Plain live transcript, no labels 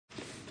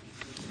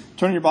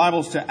Turn your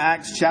Bibles to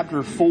Acts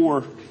chapter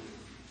 4.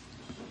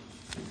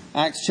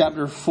 Acts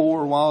chapter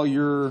 4, while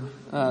you're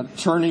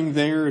turning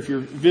there, if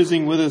you're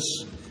visiting with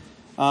us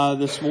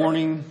this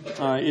morning,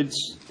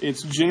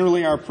 it's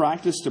generally our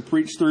practice to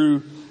preach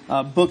through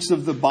books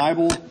of the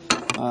Bible,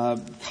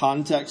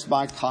 context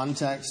by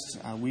context.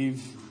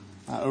 We've,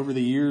 over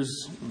the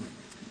years,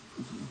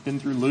 been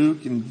through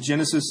Luke and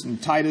Genesis and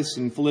Titus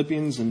and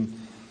Philippians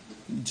and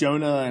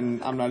Jonah,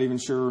 and I'm not even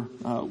sure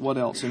what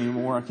else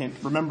anymore. I can't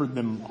remember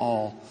them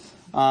all.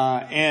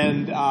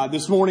 And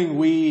this morning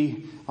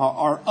we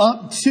are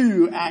up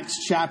to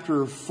Acts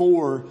chapter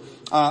 4.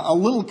 A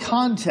little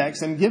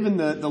context, and given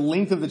the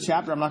length of the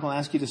chapter, I'm not going to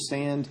ask you to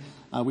stand.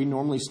 We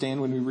normally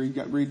stand when we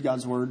read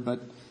God's Word,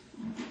 but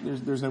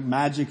there's no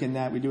magic in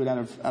that. We do it out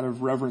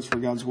of reverence for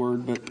God's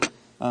Word. But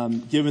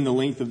given the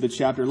length of the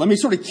chapter, let me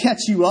sort of catch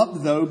you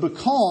up, though,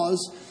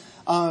 because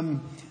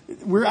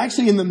we're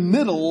actually in the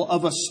middle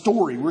of a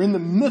story. We're in the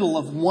middle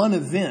of one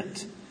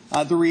event.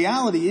 The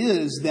reality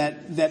is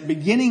that at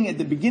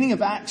the beginning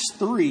of Acts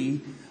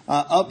 3,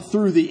 up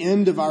through the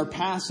end of our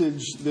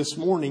passage this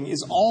morning,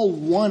 is all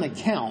one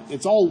account.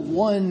 It's all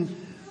one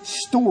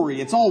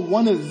story. It's all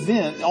one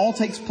event. It all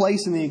takes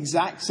place in the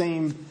exact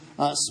same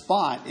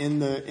spot in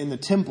the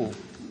temple.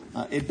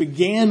 It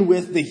began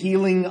with the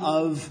healing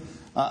of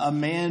a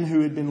man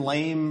who had been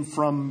lame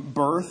from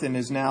birth and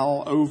is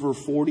now over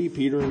 40.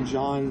 Peter and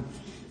John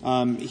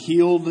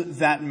healed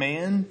that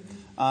man.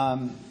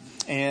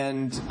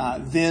 And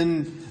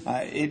then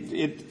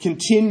it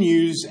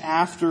continues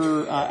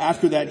after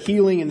that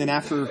healing, and then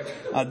after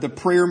the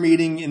prayer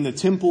meeting in the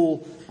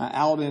temple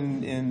out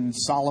in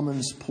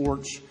Solomon's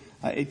porch.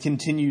 It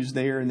continues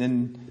there, and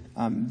then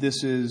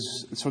this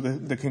is sort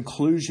of the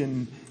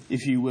conclusion,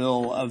 if you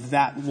will, of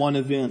that one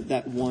event,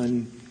 that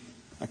one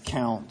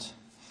account.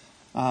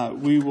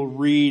 We will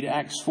read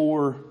Acts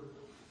 4,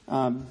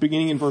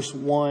 beginning in verse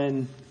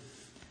 1.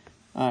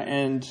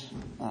 And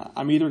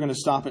I'm either going to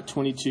stop at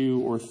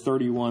 22 or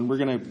 31. We're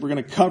going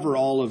to cover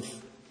all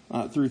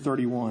of through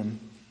 31.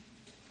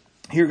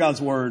 Hear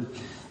God's word.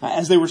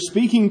 As they were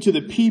speaking to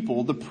the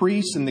people, the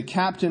priests and the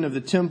captain of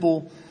the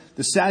temple,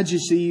 the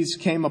Sadducees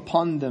came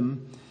upon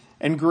them,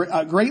 and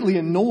greatly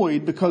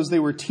annoyed because they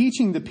were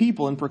teaching the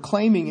people and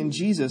proclaiming in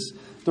Jesus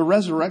the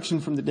resurrection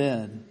from the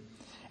dead.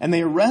 And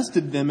they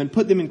arrested them and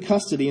put them in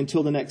custody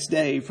until the next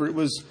day, for it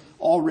was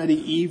already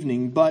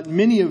evening. But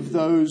many of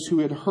those who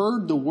had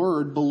heard the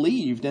word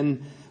believed,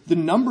 and the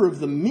number of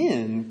the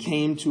men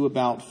came to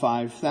about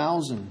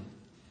 5,000.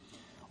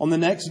 On the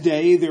next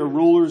day, their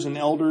rulers and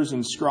elders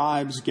and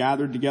scribes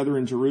gathered together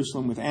in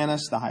Jerusalem with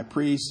Annas, the high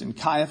priest, and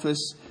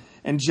Caiaphas,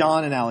 and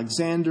John and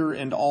Alexander,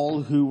 and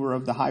all who were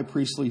of the high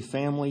priestly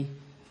family.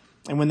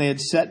 And when they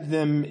had set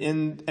them,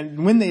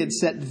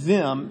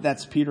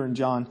 that's Peter and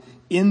John,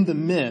 in the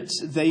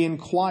midst, they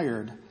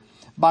inquired,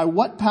 "By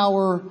what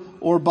power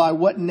or by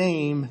what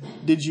name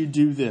did you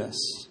do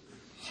this?"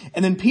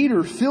 And then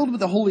Peter, filled with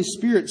the Holy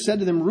Spirit, said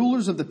to them,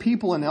 "Rulers of the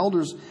people and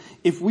elders,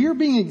 if we are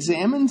being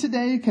examined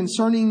today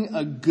concerning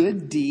a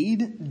good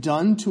deed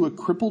done to a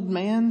crippled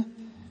man,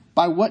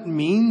 by what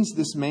means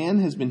this man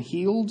has been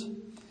healed,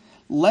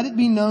 let it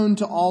be known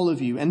to all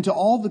of you and to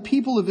all the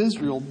people of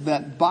Israel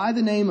that by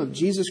the name of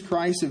Jesus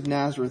Christ of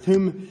Nazareth,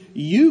 whom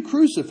you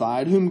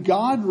crucified, whom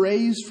God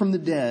raised from the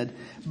dead,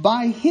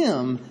 by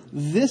him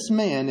this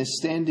man is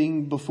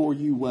standing before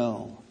you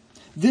well.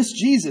 This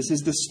Jesus is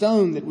the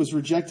stone that was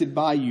rejected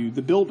by you,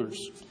 the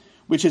builders,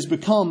 which has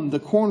become the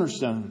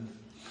cornerstone.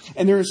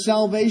 And there is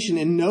salvation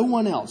in no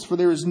one else, for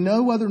there is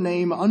no other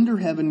name under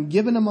heaven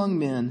given among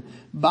men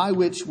by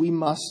which we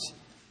must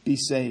be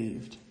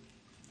saved."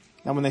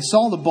 Now when they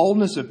saw the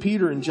boldness of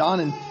Peter and John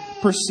and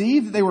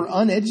perceived that they were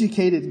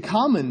uneducated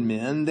common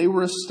men, they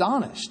were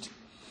astonished.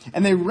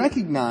 And they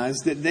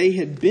recognized that they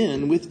had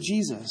been with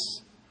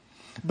Jesus.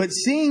 But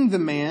seeing the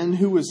man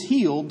who was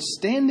healed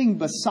standing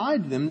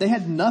beside them, they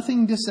had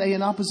nothing to say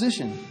in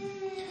opposition.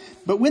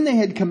 But when they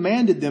had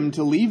commanded them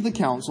to leave the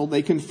council,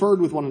 they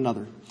conferred with one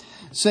another,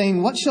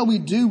 saying, "What shall we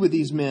do with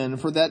these men?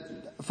 For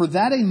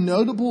that a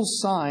notable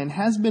sign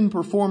has been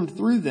performed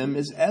through them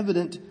is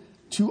evident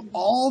to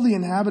all the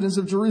inhabitants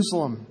of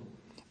Jerusalem,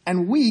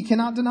 and we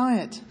cannot deny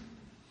it.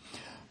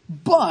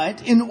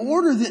 But in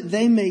order that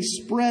it may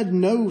spread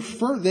no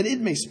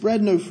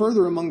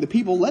further among the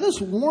people, let us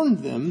warn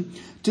them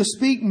to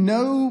speak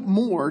no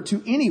more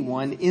to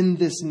anyone in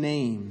this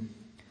name."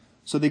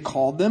 So they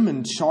called them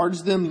and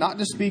charged them not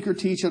to speak or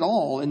teach at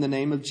all in the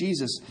name of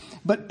Jesus.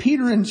 But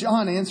Peter and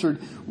John answered,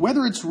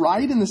 "Whether it's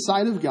right in the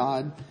sight of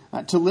God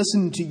to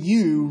listen to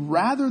you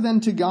rather than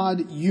to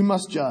God, you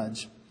must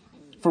judge.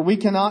 For we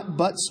cannot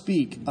but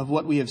speak of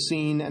what we have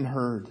seen and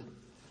heard."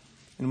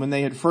 And when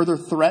they had further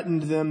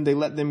threatened them, they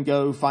let them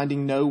go,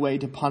 finding no way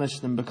to punish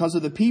them because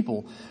of the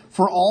people.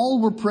 For all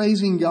were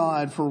praising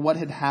God for what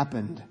had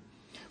happened.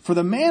 For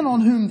the man on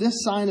whom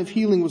this sign of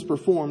healing was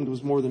performed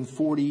was more than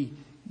 40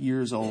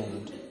 years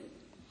old.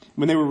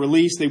 When they were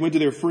released, they went to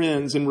their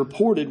friends and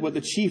reported what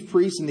the chief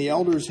priests and the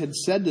elders had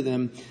said to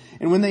them.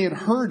 And when they had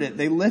heard it,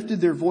 they lifted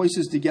their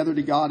voices together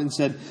to God and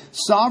said,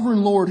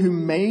 "Sovereign Lord, who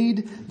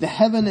made the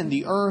heaven and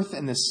the earth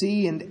and the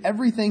sea and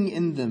everything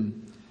in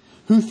them,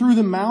 who through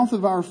the mouth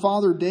of our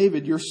father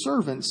David, your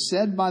servant,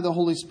 said by the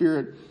Holy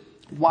Spirit,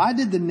 why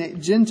did the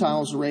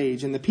Gentiles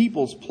rage and the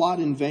peoples plot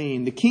in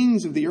vain? The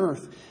kings of the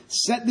earth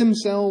set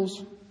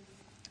themselves,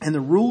 and the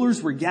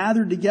rulers were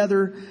gathered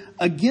together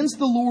against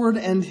the Lord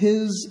and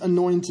his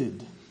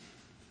anointed.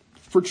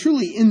 For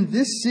truly in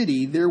this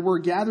city there were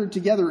gathered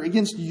together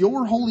against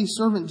your holy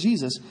servant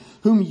Jesus,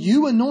 whom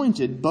you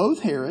anointed, both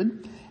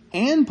Herod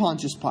and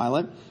Pontius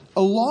Pilate,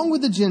 along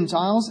with the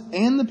Gentiles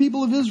and the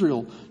people of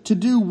Israel, to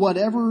do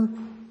whatever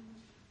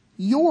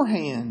your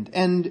hand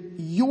and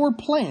your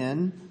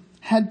plan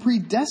had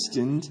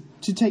predestined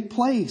to take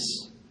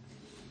place.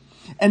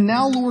 And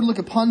now, Lord, look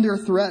upon their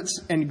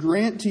threats and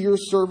grant to your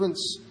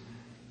servants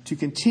to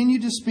continue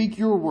to speak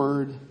your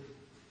word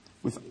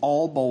with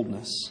all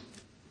boldness,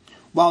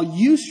 while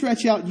you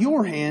stretch out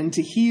your hand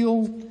to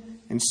heal,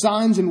 and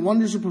signs and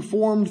wonders are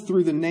performed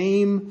through the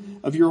name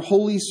of your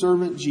holy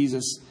servant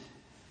Jesus."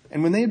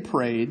 And when they had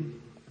prayed,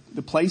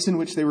 the place in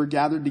which they were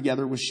gathered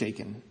together was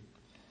shaken,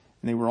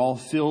 and they were all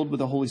filled with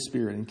the Holy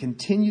Spirit and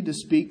continued to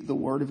speak the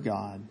word of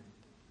God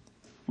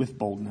with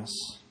boldness.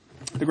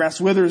 The grass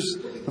withers,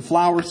 the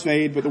flowers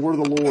fade, but the word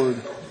of the Lord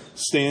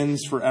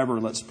stands forever.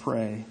 Let's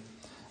pray.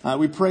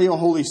 We pray, O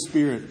Holy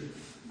Spirit,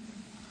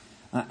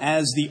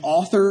 as the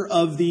author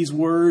of these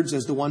words,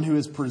 as the one who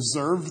has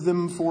preserved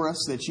them for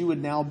us, that you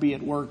would now be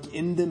at work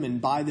in them and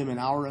by them in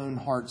our own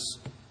hearts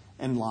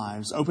and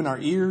lives. Open our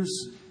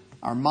ears,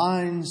 our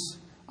minds,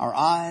 our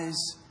eyes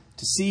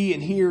to see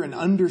and hear and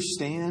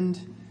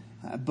understand.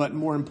 But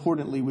more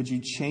importantly, would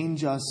you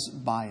change us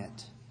by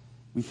it?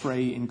 We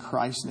pray in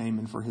Christ's name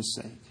and for his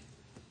sake.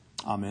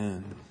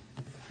 Amen.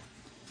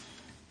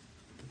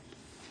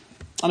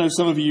 I know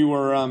some of you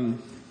are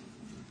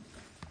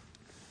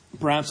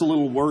perhaps a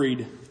little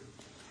worried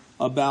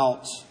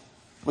about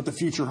what the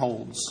future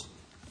holds.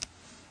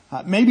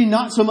 Maybe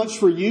not so much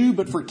for you,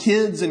 but for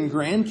kids and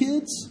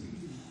grandkids.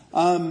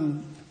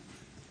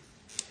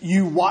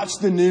 You watch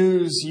the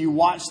news, you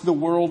watch the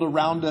world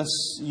around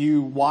us,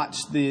 you watch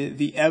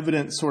the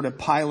evidence sort of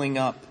piling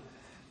up,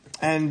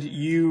 and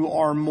you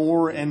are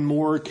more and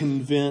more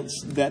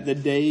convinced that the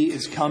day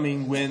is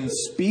coming when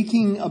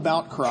speaking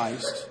about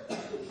Christ,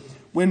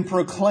 when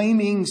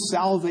proclaiming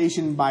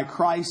salvation by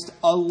Christ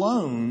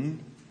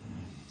alone,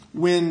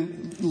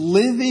 when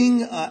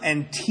living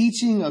and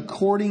teaching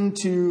according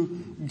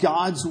to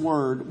God's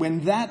word,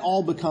 when that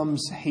all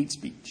becomes hate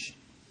speech.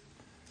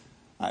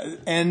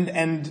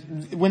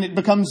 And when it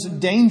becomes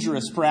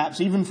dangerous, perhaps,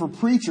 even for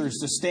preachers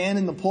to stand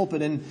in the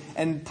pulpit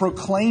and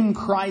proclaim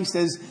Christ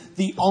as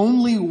the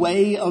only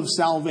way of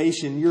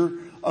salvation, you're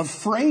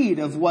afraid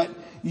of what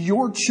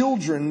your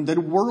children, the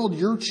world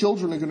your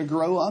children are going to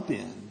grow up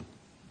in.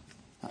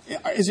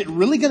 Is it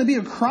really going to be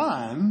a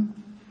crime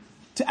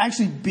to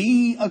actually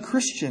be a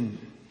Christian?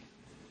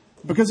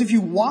 Because if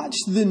you watch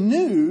the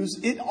news,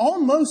 it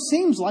almost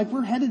seems like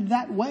we're headed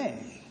that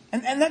way.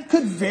 And that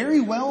could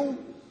very well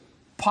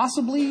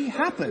possibly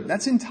happen.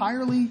 That's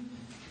entirely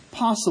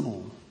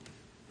possible.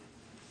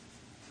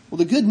 Well,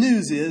 the good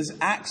news is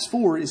Acts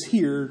 4 is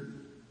here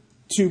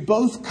to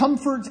both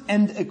comfort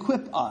and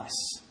equip us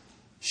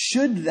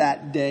should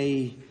that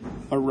day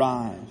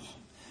arrive.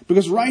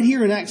 Because right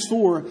here in Acts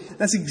 4,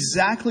 that's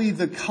exactly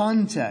the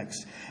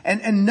context.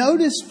 And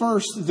notice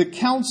first the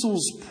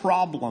council's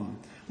problem,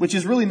 which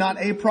is really not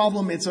a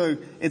problem. It's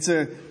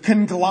a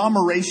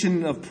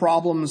conglomeration of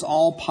problems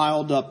all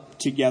piled up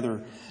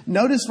together.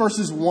 Notice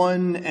verses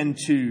 1 and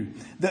 2.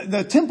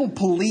 The temple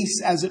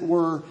police, as it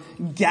were,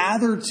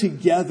 gather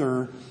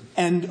together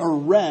and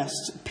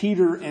arrest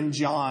Peter and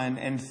John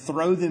and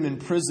throw them in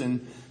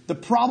prison. The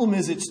problem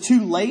is it's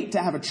too late to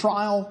have a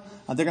trial.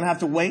 They're going to have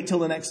to wait till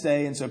the next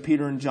day. And so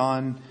Peter and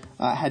John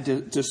had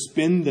to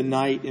spend the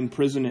night in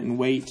prison and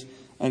wait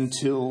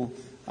until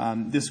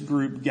this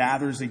group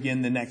gathers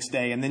again the next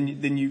day. And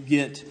then you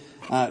get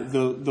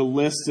the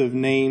list of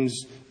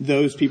names,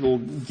 those people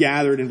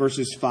gathered in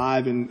verses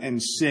 5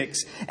 and 6.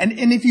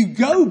 And if you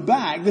go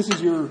back, this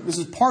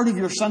is part of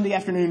your Sunday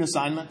afternoon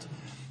assignment.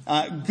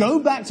 Go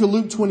back to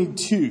Luke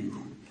 22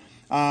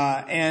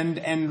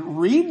 and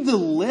read the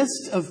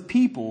list of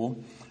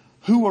people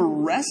who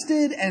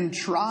arrested and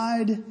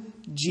tried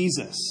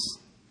Jesus.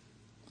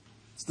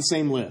 It's the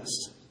same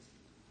list.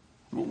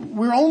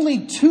 We're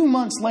only 2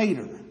 months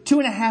later,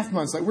 2.5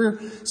 months later. We're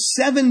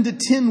 7 to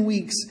 10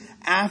 weeks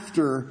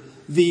after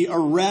the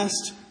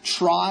arrest,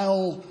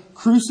 trial,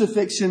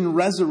 crucifixion,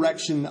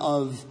 resurrection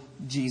of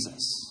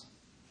Jesus.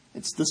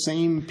 It's the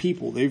same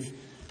people.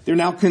 They're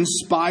now having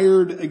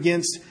conspired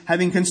against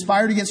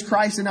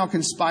Christ, and now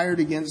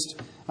conspired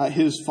against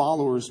his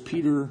followers,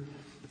 Peter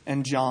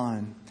and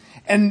John.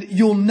 And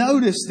you'll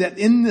notice that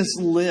in this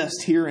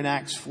list here in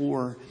Acts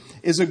 4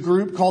 is a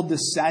group called the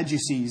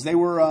Sadducees. They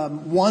were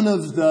one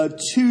of the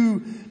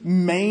two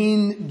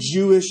main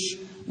Jewish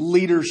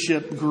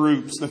leadership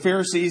groups, the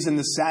Pharisees and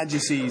the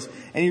Sadducees.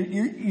 And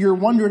you're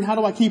wondering, how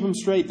do I keep them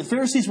straight? The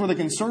Pharisees were the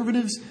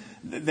conservatives.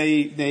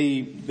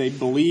 They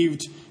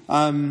believed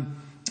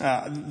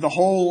the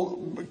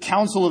whole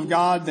counsel of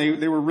God.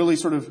 They were really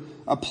sort of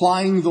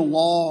applying the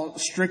law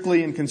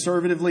strictly and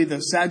conservatively. The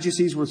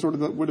Sadducees were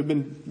would have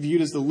been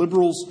viewed as the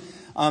liberals.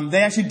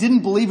 They actually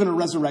didn't believe in a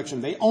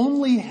resurrection. They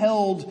only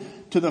held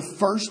to the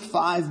first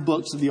 5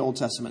 books of the Old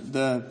Testament,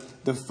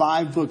 the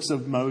 5 books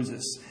of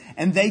Moses.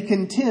 And they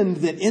contend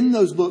that in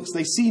those books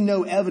they see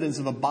no evidence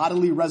of a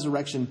bodily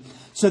resurrection.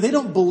 So they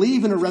don't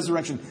believe in a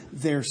resurrection.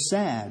 They're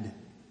sad,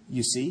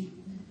 you see.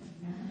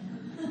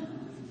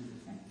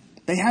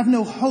 They have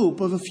no hope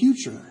of a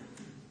future.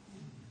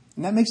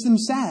 And that makes them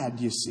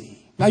sad, you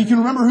see. Now you can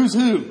remember who's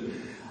who.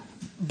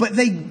 But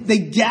they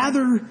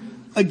gather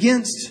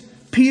against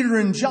Peter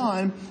and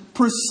John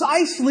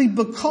precisely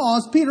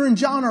because Peter and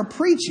John are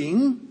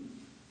preaching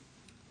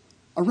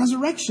a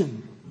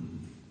resurrection.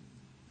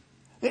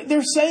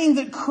 They're saying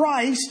that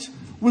Christ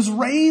was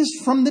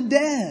raised from the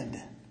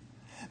dead.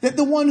 That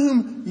the one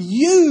whom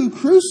you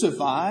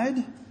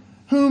crucified,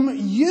 whom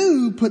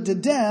you put to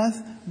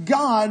death,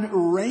 God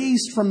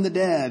raised from the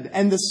dead.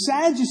 And the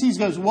Sadducees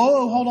goes,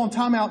 whoa, hold on,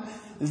 time out.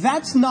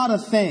 That's not a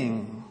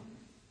thing.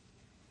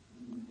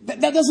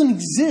 That doesn't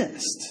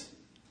exist.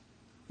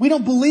 We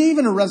don't believe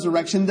in a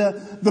resurrection.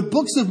 The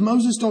books of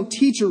Moses don't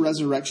teach a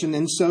resurrection.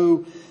 And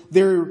so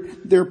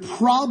their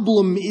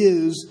problem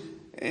is,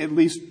 at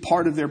least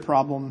part of their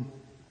problem,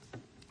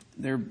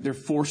 they're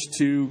forced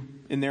to,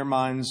 in their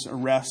minds,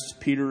 arrest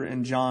Peter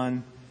and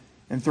John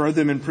and throw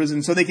them in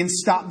prison so they can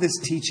stop this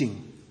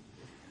teaching.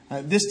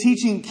 This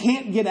teaching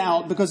can't get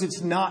out because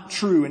it's not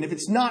true. And if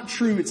it's not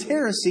true, it's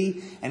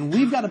heresy, and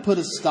we've got to put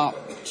a stop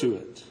to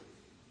it.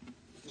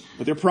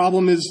 But their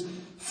problem is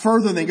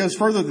goes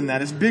further than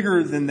that. It's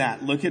bigger than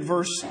that. Look at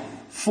verse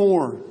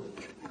 4.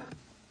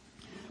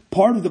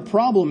 Part of the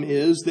problem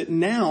is that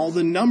now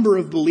the number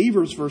of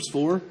believers, verse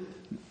 4,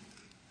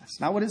 that's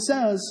not what it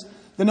says.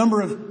 The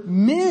number of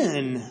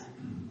men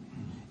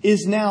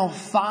is now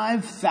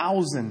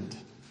 5,000.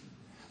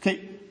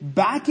 Okay,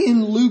 back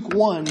in Luke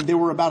 1, there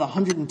were about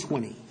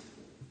 120.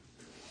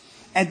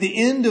 At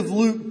the end of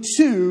Luke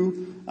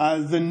 2,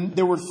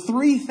 there were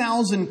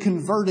 3,000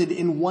 converted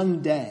in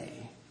one day.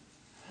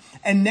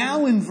 And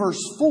now in verse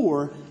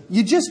 4,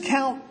 you just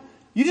count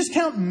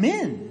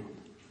men.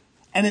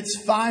 And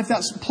it's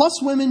 5,000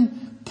 plus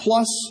women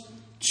plus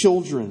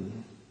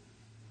children.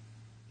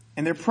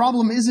 And their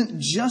problem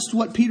isn't just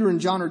what Peter and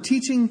John are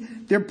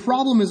teaching. Their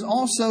problem is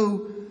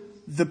also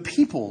the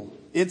people.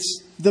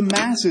 It's the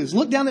masses.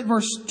 Look down at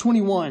verse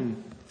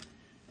 21.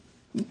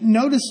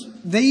 Notice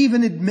they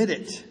even admit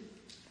it.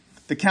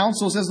 The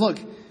council says, look,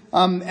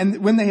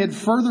 and when they had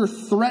further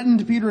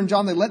threatened Peter and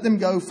John, they let them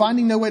go,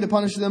 finding no way to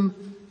punish them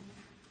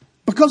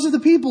because of the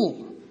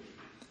people.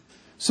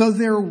 So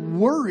they're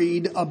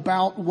worried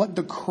about what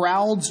the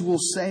crowds will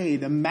say.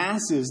 The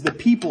masses, the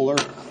people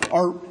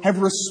have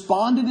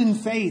responded in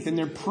faith, and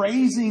they're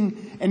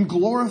praising and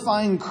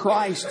glorifying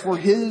Christ for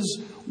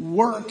His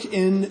work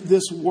in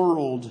this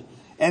world.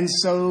 And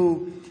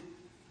so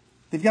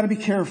they've got to be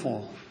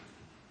careful.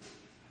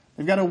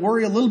 They've got to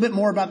worry a little bit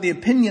more about the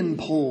opinion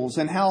polls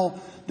and how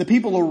the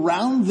people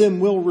around them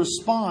will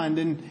respond.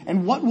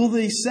 And what will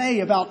they say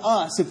about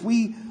us if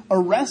we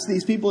arrest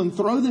these people and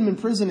throw them in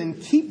prison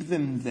and keep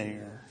them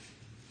there?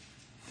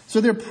 So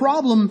their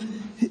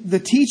problem, the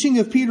teaching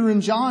of Peter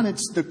and John,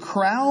 it's the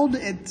crowd.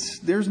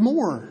 There's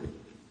more.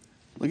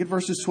 Look at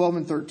verses 12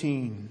 and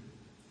 13.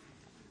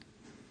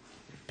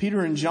 Peter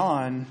and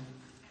John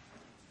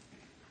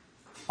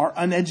are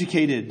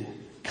uneducated,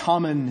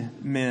 common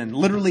men,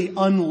 literally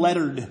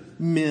unlettered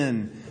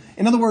men.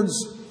 In other words,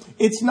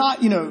 it's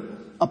not,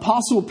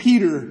 Apostle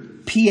Peter,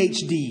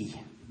 PhD.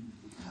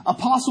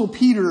 Apostle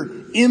Peter,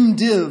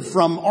 MDiv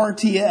from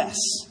RTS.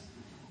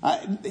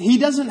 He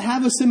doesn't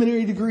have a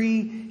seminary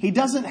degree. He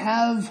doesn't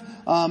have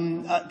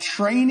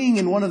training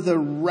in one of the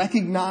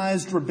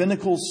recognized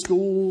rabbinical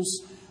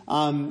schools.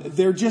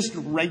 They're just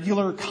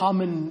regular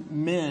common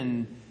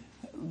men,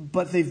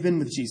 but they've been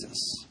with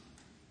Jesus.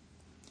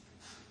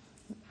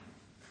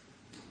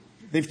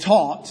 They've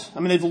taught.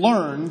 They've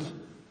learned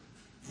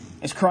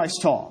as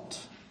Christ taught.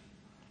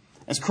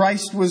 As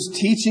Christ was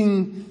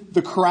teaching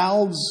the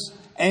crowds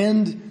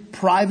and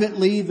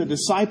privately the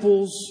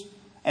disciples,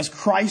 as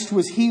Christ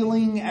was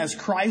healing, as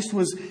Christ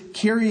was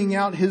carrying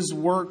out His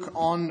work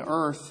on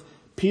earth,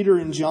 Peter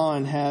and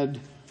John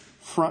had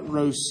front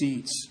row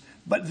seats.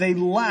 But they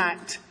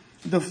lacked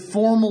the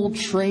formal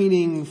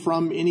training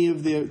from any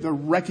of the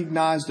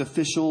recognized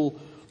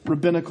official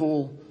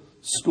rabbinical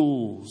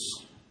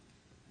schools.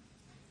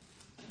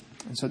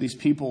 And so these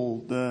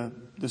people, the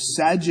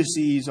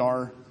Sadducees,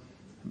 are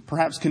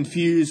perhaps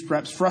confused,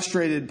 perhaps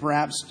frustrated,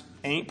 perhaps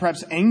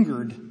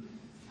angered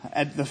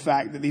at the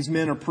fact that these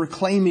men are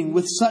proclaiming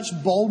with such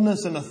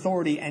boldness and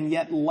authority and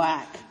yet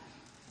lack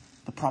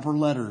the proper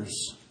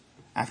letters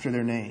after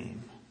their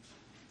name.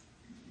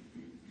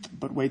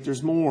 But wait,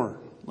 there's more.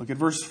 Look at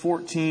verse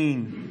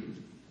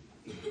 14.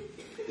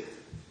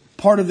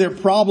 Part of their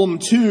problem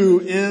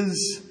too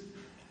is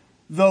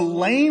the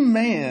lame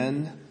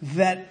man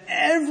that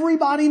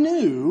everybody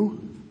knew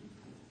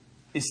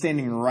is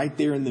standing right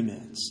there in the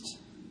midst.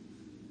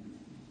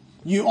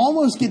 You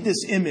almost get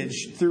this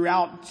image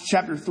throughout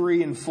chapter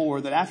 3 and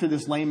 4 that after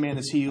this lame man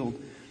is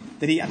healed,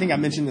 that I think I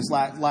mentioned this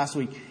last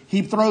week,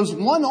 he throws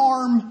one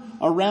arm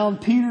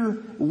around Peter,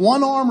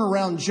 one arm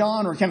around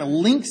John, or kind of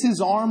links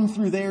his arm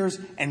through theirs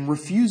and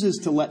refuses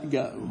to let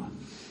go.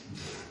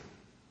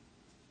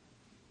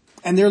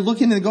 And they're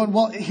looking and going,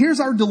 well,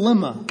 here's our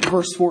dilemma,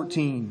 verse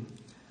 14.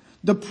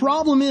 The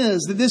problem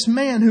is that this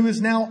man who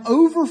is now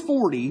over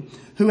 40,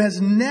 who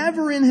has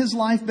never in his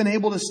life been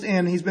able to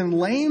stand, he's been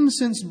lame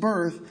since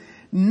birth,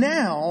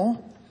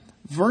 now,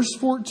 verse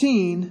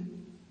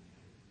 14,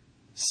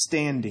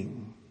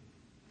 standing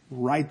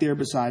right there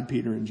beside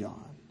Peter and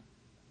John.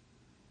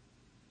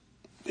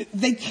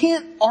 They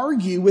can't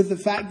argue with the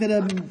fact that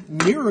a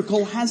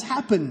miracle has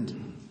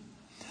happened.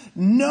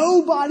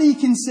 Nobody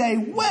can say,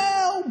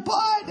 well,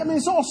 but,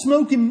 it's all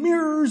smoke and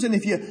mirrors, and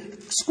if you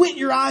squint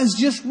your eyes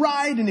just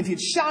right, and if you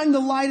shine the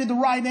light at the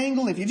right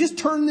angle, if you just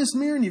turn this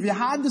mirror, and if you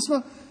hide the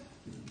smoke,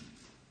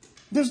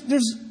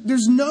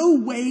 there's no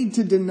way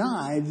to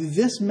deny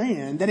this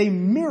man that a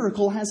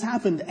miracle has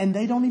happened, and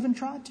they don't even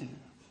try to.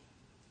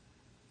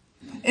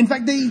 In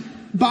fact,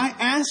 by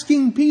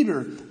asking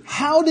Peter,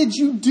 how did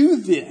you do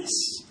this?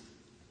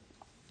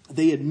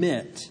 They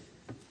admit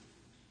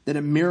that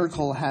a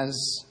miracle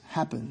has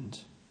happened,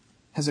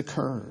 has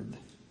occurred.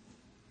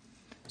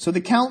 So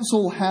the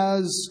council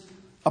has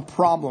a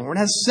problem, or it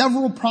has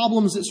several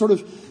problems that sort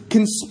of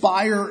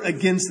conspire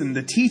against them.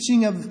 The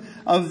teaching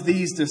of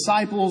these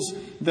disciples,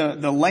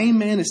 the lame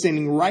man is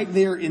standing right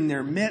there in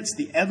their midst,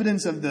 the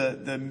evidence of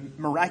the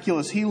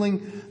miraculous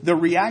healing, the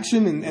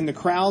reaction and the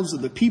crowds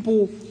of the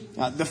people,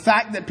 the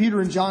fact that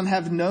Peter and John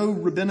have no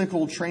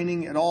rabbinical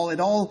training at all,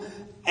 it all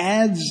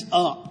adds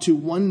up to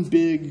one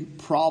big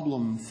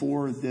problem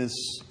for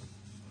this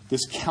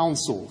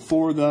council,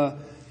 for the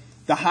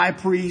high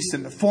priest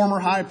and the former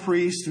high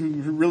priest who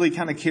really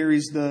kind of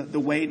carries the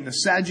weight, and the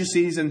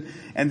Sadducees and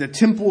the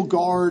temple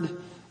guard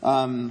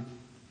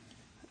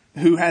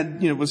who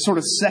had, was sort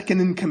of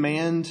second in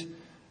command.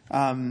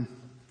 It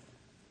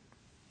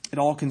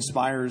all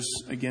conspires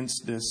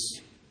against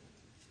this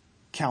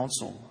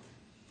council.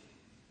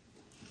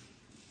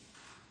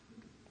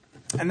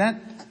 And that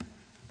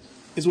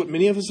is what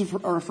many of us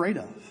are afraid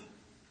of.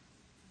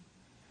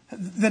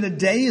 That a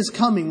day is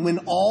coming when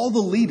all the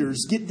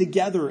leaders get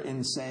together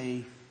and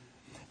say,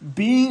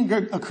 being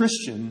a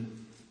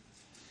Christian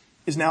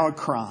is now a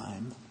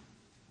crime.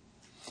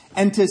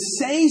 And to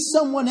say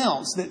someone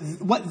else that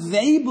what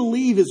they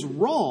believe is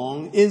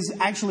wrong is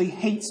actually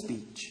hate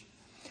speech.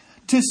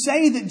 To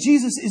say that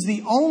Jesus is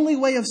the only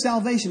way of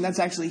salvation, that's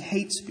actually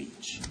hate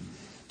speech.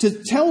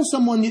 To tell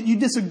someone that you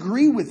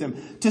disagree with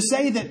them, to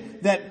say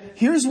that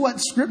here's what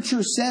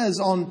Scripture says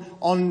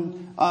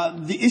on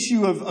the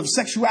issue of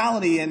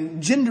sexuality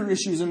and gender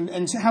issues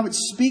and how it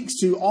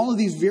speaks to all of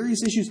these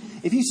various issues.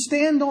 If you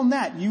stand on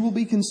that, you will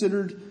be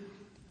considered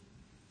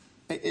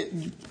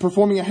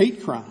performing a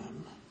hate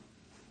crime.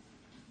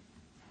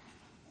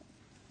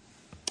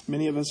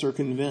 Many of us are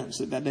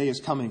convinced that day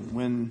is coming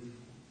when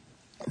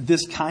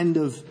this kind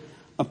of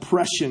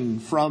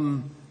oppression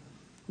from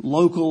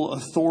local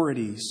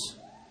authorities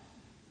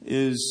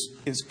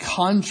is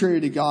contrary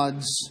to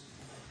God's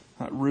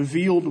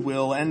revealed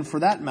will, and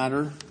for that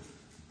matter,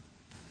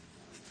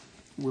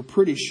 we're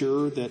pretty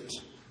sure that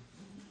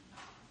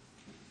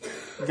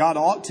God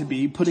ought to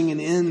be putting an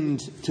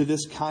end to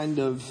this kind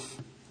of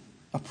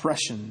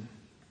oppression.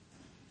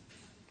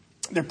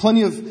 There are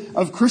plenty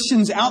of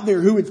Christians out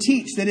there who would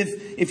teach that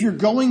if you're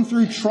going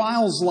through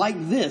trials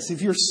like this,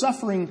 if you're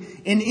suffering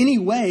in any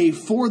way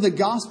for the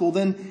gospel,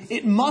 then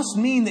it must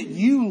mean that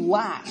you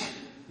lack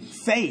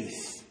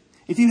faith.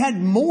 If you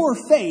had more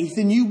faith,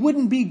 then you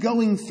wouldn't be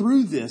going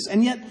through this.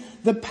 And yet,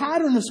 the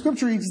pattern of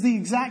Scripture is the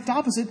exact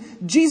opposite.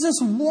 Jesus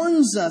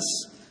warns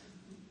us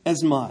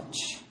as much.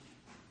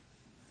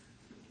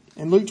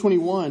 In Luke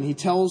 21, he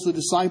tells the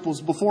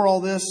disciples, before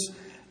all this,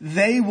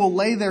 they will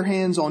lay their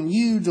hands on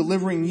you,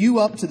 delivering you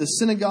up to the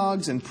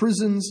synagogues and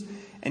prisons,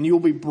 and you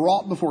will be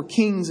brought before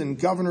kings and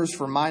governors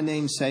for my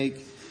name's sake.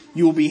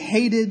 You will be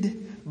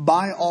hated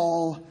by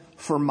all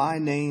for my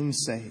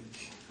name's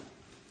sake.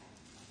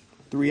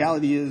 The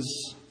reality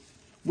is,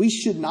 we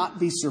should not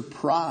be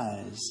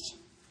surprised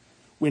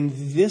when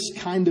this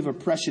kind of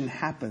oppression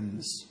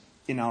happens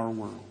in our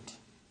world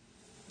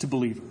to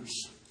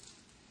believers.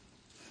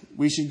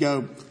 We should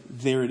go,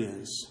 there it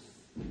is.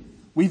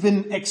 We've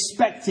been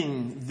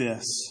expecting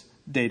this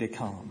day to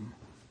come.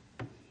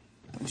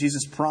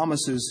 Jesus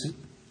promises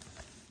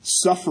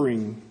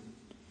suffering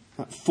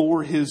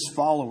for his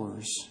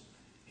followers.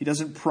 He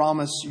doesn't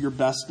promise your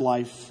best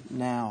life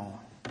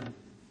now.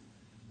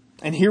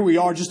 And here we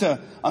are just a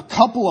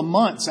couple of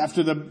months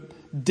after the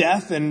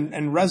death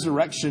and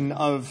resurrection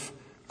of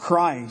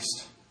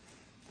Christ.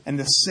 And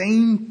the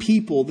same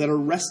people that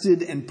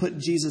arrested and put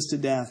Jesus to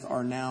death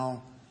are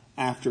now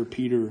after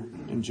Peter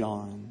and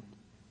John.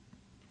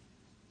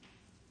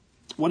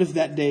 What if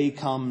that day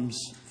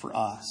comes for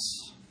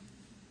us?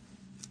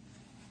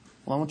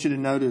 Well, I want you to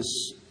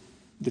notice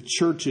the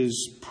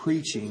church's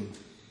preaching,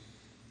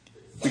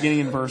 beginning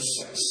in verse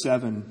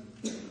 7.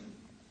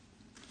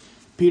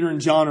 Peter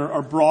and John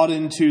are brought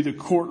into the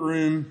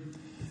courtroom.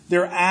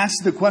 They're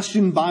asked the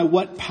question, by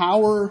what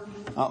power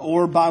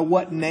or by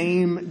what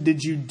name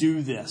did you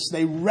do this?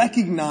 They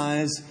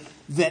recognize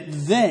that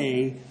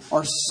they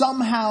are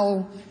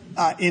somehow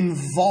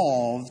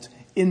involved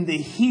in the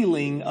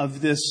healing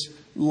of this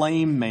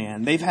lame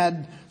man. They've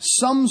had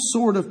some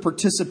sort of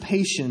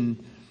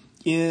participation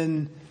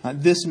in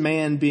this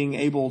man being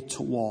able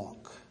to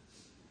walk.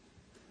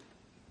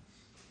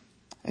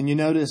 And you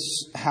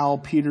notice how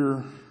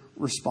Peter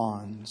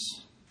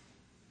responds.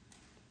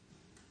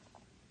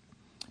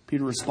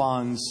 Peter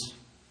responds,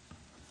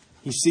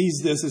 he sees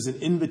this as an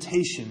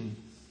invitation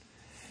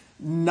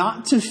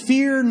not to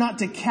fear, not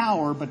to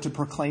cower, but to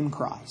proclaim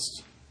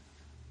Christ.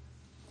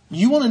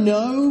 You want to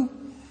know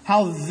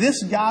how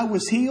this guy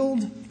was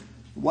healed? It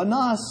wasn't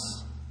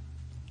us.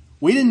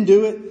 We didn't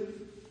do it.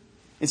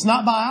 It's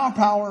not by our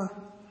power.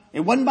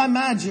 It wasn't by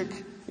magic.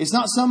 It's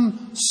not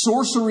some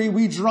sorcery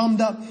we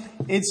drummed up.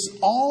 It's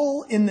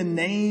all in the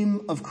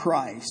name of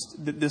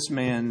Christ that this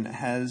man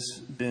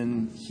has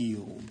been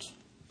healed.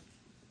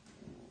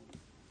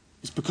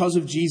 It's because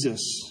of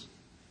Jesus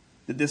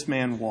that this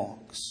man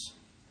walks.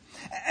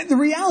 And the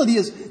reality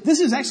is, this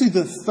is actually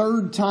the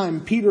third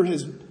time Peter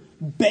has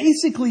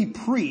basically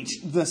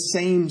preached the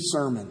same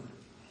sermon.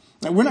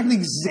 Now, we're not going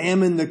to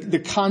examine the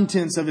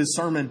contents of his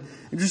sermon.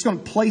 We're just going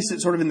to place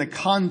it sort of in the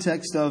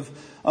context of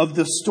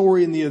the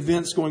story and the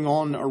events going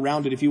on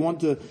around it. If you want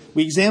to,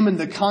 we examined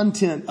the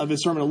content of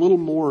his sermon a little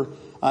more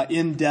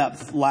in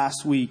depth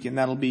last week, and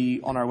that'll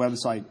be on our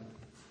website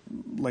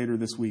later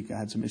this week. I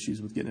had some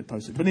issues with getting it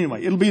posted. But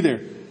anyway, it'll be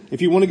there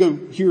if you want to go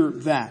hear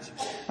that.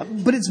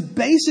 But it's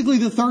basically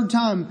the third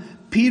time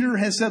Peter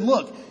has said,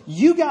 look,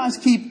 you guys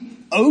keep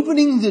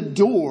opening the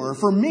door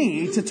for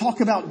me to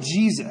talk about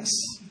Jesus.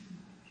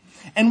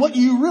 And what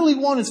you really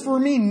want is for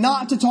me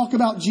not to talk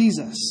about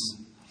Jesus.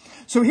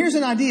 So here's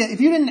an idea. If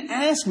you didn't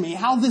ask me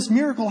how this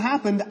miracle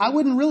happened, I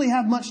wouldn't really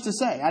have much to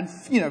say. I'd,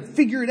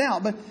 figure it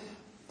out. But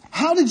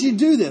how did you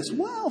do this?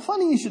 Well,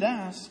 funny you should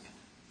ask.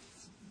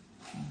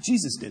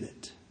 Jesus did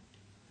it.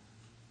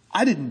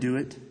 I didn't do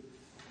it.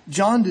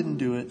 John didn't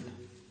do it.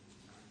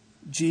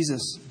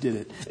 Jesus did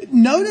it.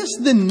 Notice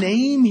the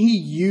name he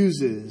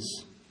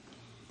uses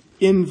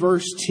in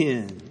verse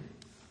 10.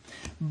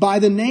 By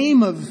the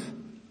name of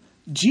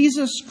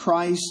Jesus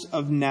Christ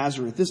of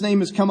Nazareth. This name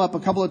has come up a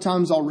couple of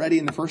times already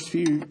in the first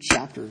few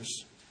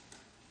chapters.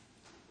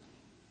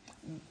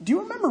 Do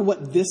you remember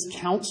what this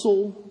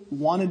council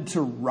wanted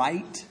to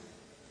write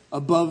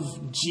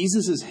above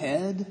Jesus'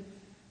 head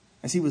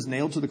as he was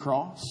nailed to the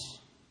cross?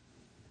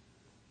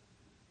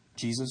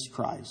 Jesus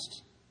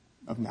Christ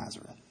of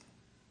Nazareth.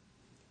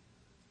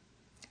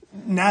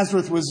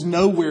 Nazareth was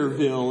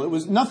Nowhereville. It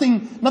was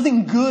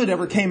nothing good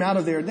ever came out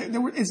of there.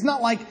 It's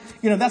not like,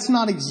 that's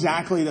not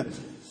exactly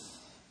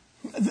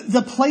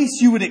the place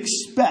you would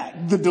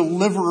expect the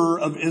deliverer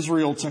of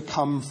Israel to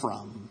come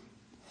from.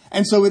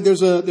 And so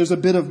there's a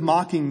bit of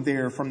mocking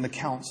there from the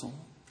council.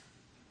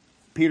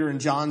 Peter and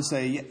John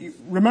say,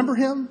 remember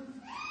him?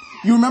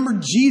 You remember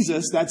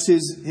Jesus, that's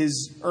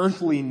his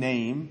earthly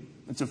name.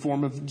 It's a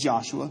form of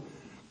Joshua.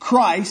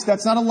 Christ,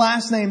 that's not a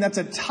last name, that's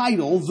a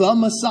title. The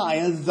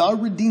Messiah, the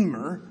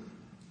Redeemer.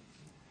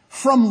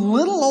 From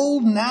little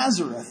old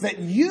Nazareth that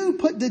you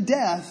put to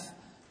death.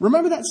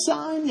 Remember that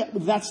sign? Yeah,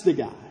 that's the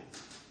guy.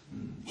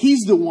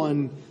 He's the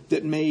one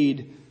that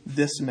made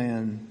this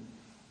man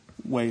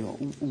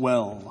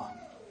well.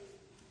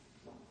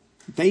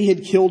 They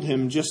had killed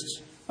him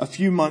just a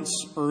few months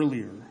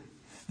earlier.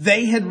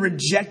 They had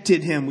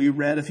rejected him, we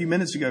read a few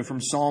minutes ago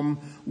from Psalm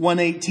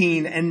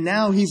 118. And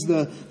now he's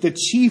the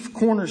chief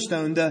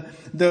cornerstone,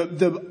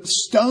 the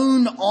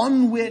stone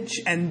on which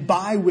and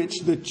by which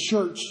the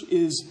church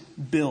is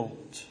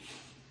built.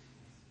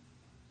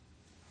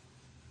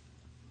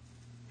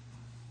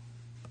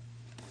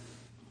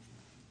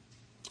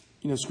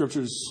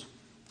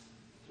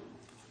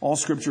 All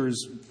Scripture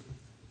is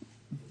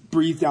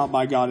breathed out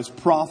by God, is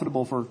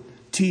profitable for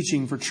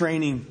teaching, for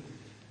training,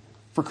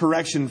 for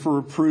correction, for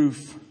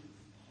reproof.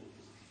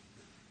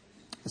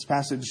 This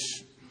passage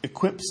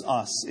equips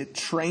us. It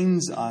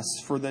trains us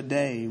for the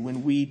day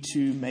when we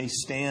too may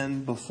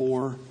stand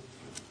before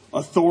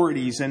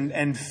authorities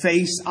and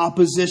face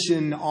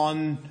opposition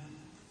on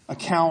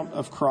account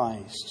of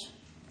Christ.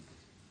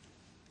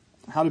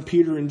 How did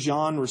Peter and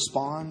John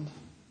respond?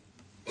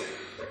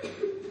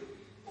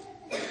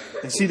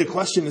 They see the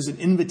question as an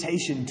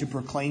invitation to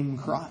proclaim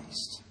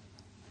Christ.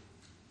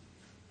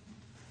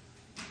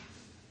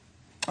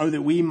 Oh,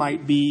 that we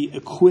might be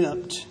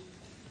equipped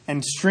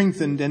and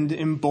strengthened and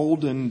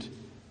emboldened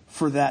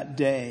for that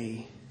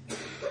day.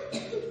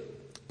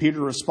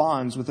 Peter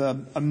responds with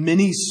a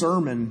mini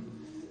sermon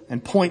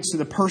and points to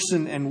the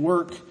person and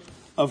work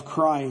of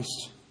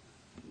Christ.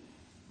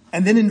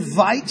 And then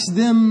invites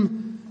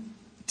them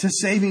to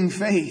saving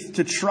faith,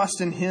 to trust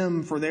in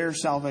Him for their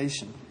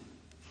salvation.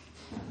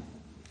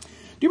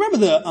 Do you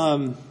remember the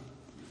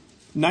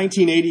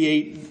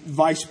 1988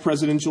 vice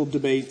presidential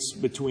debates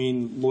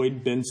between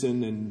Lloyd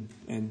Bentsen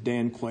and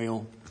Dan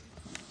Quayle?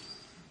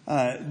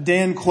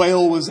 Dan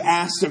Quayle was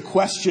asked a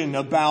question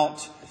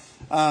about,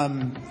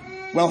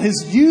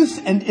 his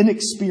youth and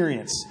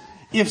inexperience.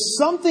 If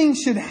something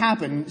should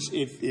happen,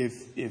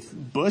 if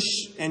Bush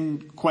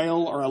and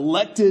Quayle are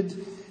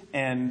elected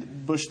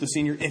and Bush the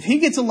senior, if he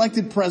gets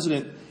elected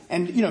president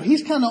and,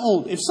 he's kind of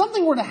old, if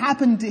something were to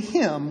happen to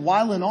him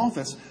while in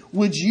office,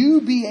 would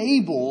you be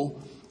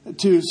able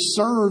to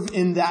serve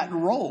in that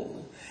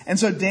role? And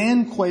so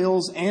Dan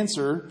Quayle's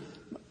answer,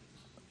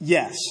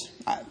 yes,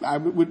 I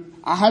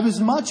have as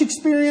much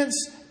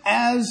experience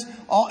as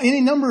any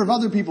number of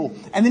other people.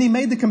 And then he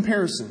made the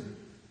comparison.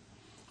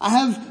 I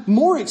have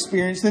more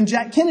experience than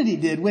Jack Kennedy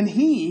did when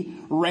he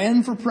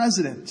ran for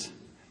president.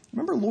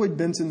 Remember Lloyd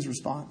Bentsen's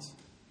response?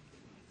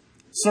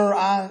 Sir,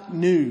 I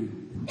knew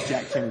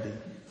Jack Kennedy.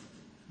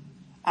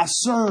 I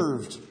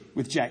served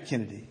with Jack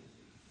Kennedy.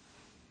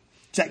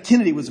 Jack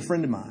Kennedy was a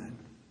friend of mine.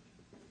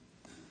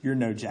 You're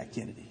no Jack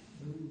Kennedy.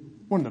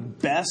 One of the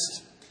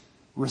best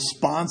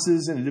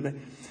responses in a debate.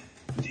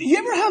 Do you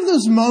ever have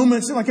those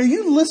moments, like, are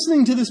you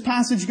listening to this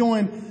passage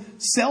going,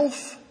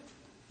 self,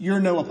 you're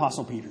no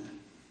Apostle Peter?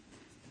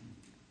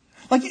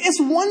 Like,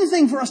 it's one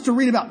thing for us to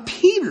read about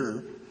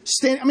Peter.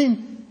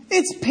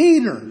 It's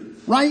Peter,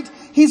 right?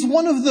 He's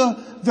one of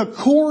the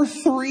core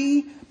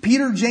three,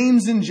 Peter,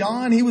 James, and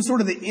John. He was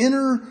sort of the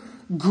inner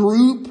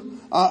group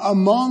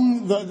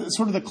among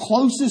the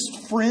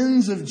closest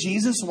friends of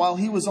Jesus while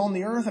he was on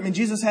the earth.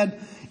 Jesus had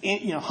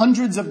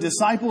hundreds of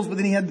disciples, but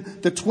then he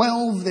had the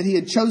 12 that he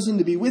had chosen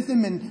to be with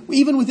him. And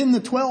even within the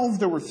 12,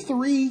 there were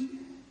 3.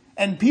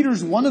 And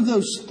Peter's one of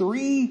those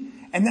 3,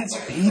 and that's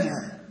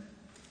Peter.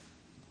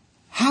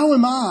 How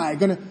am I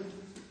going to...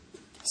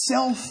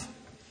 Self,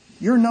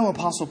 you're no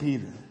Apostle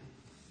Peter.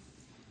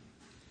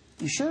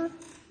 You sure?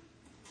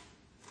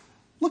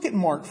 Look at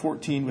Mark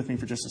 14 with me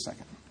for just a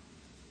second.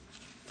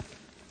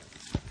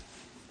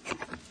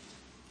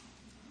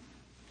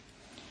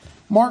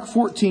 Mark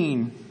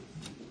 14.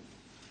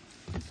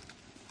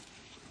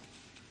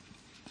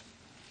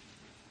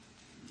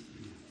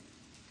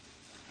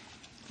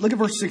 Look at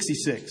verse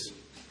 66.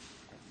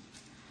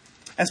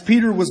 As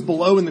Peter was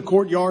below in the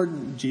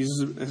courtyard,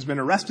 Jesus has been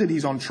arrested.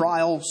 He's on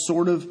trial,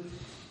 sort of.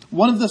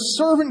 One of the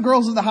servant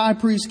girls of the high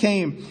priest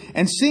came,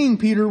 and seeing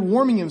Peter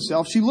warming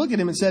himself, she looked at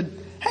him and said,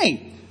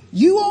 "Hey,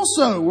 you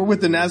also were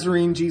with the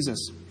Nazarene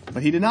Jesus."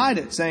 But he denied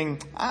it,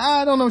 saying,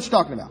 "I don't know what you're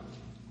talking about."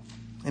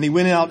 And he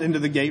went out into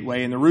the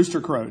gateway, and the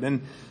rooster crowed.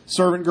 And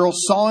servant girl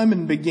saw him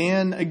and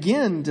began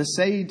again to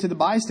say to the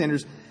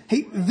bystanders,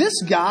 "Hey,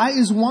 this guy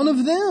is one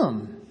of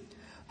them."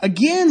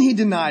 Again he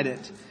denied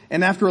it.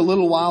 And after a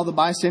little while, the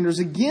bystanders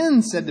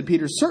again said to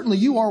Peter, "Certainly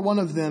you are one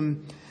of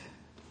them,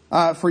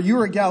 for you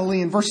are a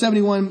Galilean." Verse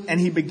 71,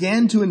 and he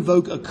began to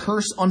invoke a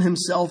curse on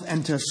himself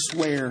and to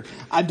swear,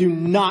 "I do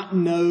not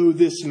know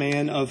this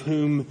man of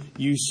whom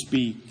you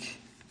speak."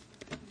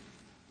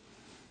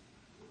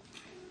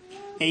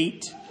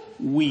 8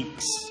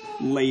 weeks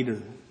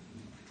later.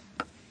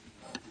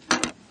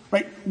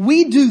 Right?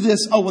 We do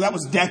this, that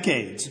was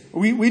decades.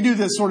 We do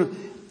this sort of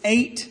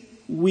 8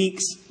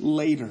 weeks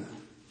later.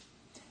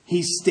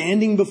 He's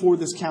standing before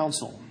this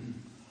council,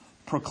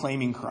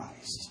 proclaiming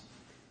Christ.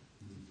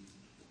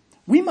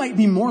 We might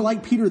be more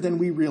like Peter than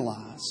we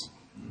realize.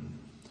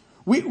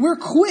 We're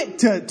quick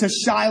to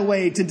shy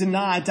away, to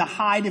deny, to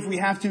hide if we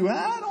have to.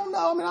 I don't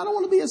know. I don't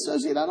want to be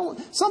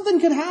associated. Something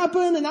could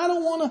happen and I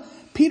don't want to.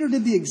 Peter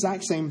did the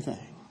exact same thing.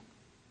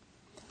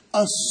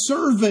 A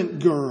servant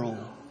girl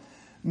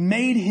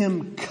made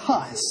him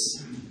cuss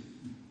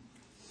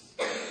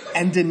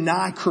and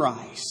deny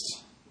Christ.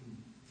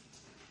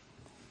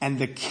 And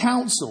the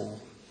council,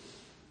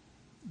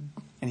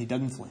 and he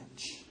doesn't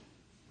flinch.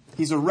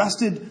 He's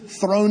arrested,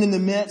 thrown in the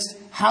midst.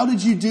 How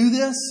did you do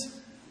this?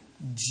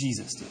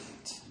 Jesus did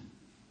it.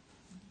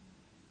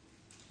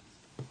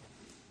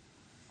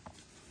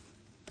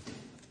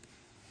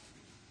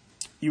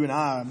 You and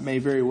I may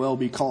very well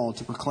be called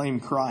to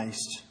proclaim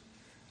Christ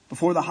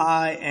before the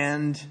high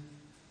and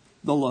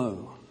the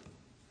low.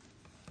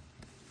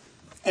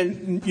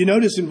 And you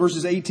notice in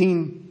verses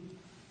 18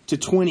 to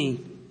 20,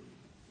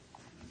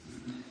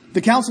 the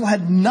council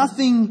had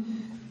nothing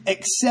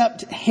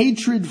except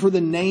hatred for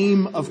the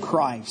name of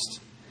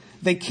Christ.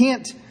 They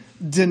can't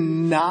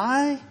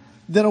deny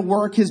that a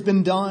work has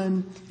been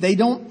done. They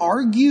don't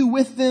argue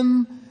with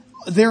them.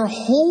 Their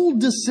whole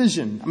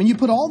decision, you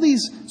put all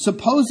these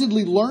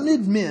supposedly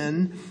learned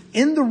men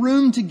in the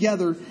room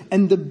together,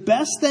 and the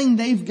best thing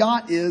they've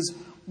got is,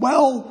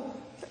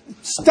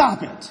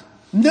 stop it.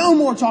 No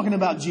more talking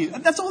about Jesus.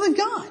 That's all they've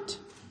got,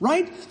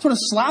 right? Sort of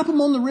slap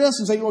them on the wrist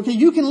and say, okay,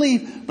 you can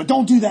leave, but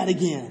don't do that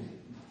again.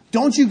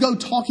 Don't you go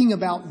talking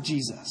about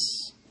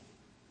Jesus.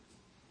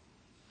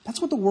 That's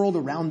what the world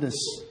around us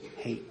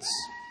hates.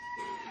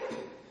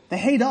 They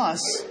hate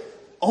us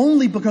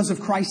only because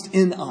of Christ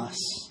in us.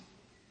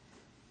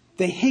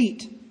 They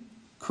hate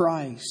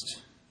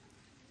Christ.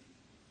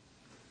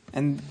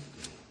 And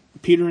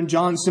Peter and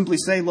John simply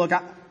say, look,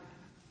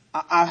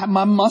 I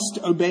must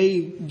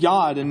obey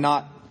God and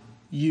not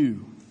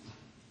you.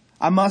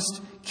 I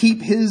must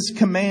keep His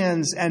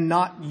commands and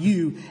not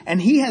you.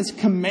 And He has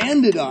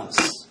commanded us.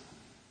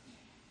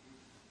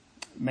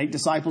 Make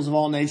disciples of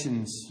all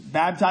nations,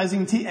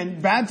 baptizing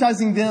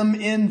them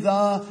in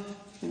the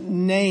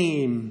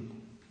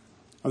name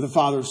of the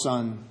Father,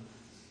 Son,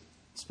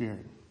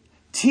 Spirit.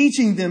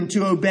 Teaching them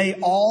to obey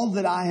all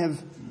that I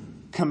have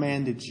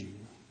commanded you.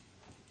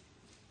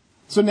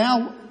 So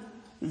now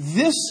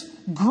this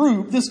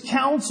group, this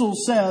council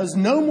says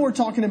no more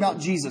talking about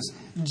Jesus.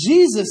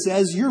 Jesus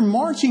says your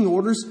marching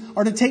orders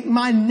are to take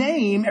my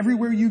name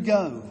everywhere you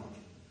go.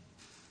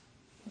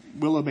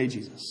 We'll obey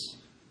Jesus.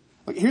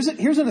 Look, here's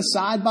an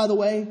aside, by the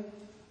way,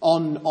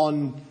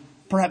 on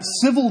perhaps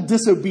civil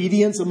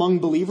disobedience among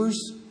believers.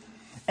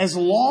 As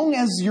long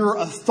as your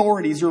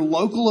authorities, your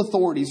local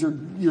authorities,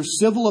 your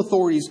civil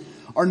authorities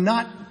are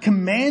not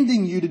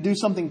commanding you to do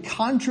something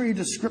contrary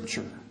to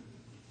Scripture,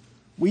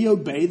 we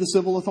obey the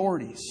civil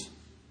authorities.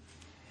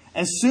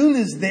 As soon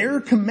as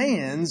their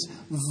commands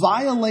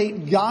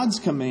violate God's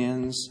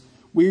commands,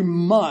 we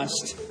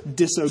must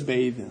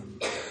disobey them.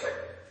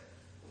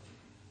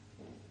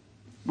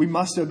 We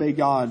must obey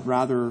God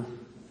rather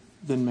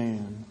than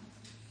man.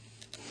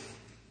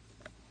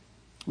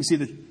 We see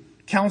the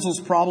council's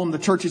problem, the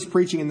church's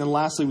preaching, and then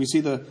lastly we see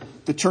the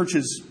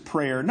church's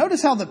prayer.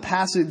 Notice how the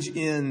passage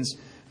ends,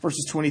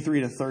 verses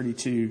 23 to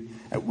 32.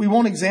 We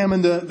won't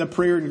examine the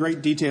prayer in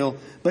great detail,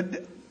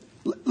 but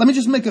let me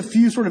just make a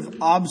few sort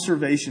of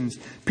observations.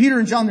 Peter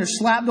and John, they're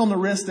slapped on the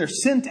wrist, they're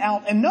sent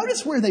out, and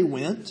notice where they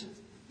went.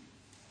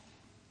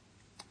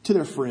 To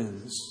their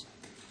friends.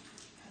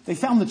 They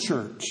found the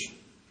church.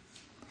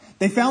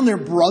 They found their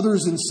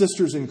brothers and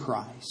sisters in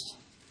Christ.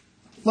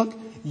 Look,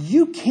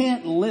 you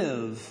can't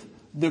live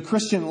the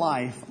Christian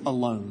life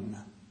alone.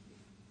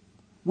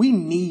 We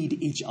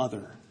need each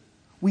other.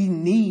 We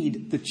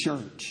need the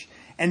church.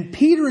 And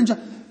Peter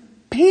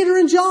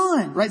and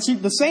John, right? See,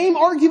 the same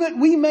argument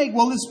we make,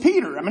 well, it's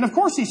Peter. I mean, of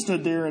course he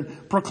stood there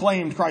and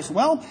proclaimed Christ.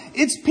 Well,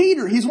 it's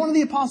Peter. He's one of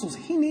the apostles.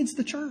 He needs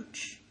the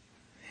church.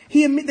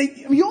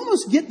 You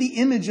almost get the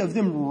image of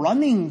them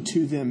running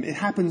to them. It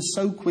happens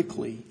so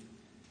quickly.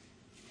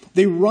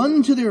 They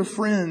run to their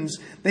friends.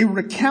 They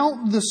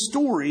recount the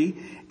story,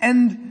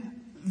 and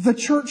the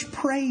church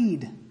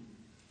prayed.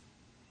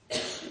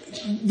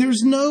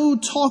 There's no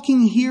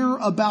talking here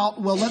about,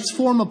 well, let's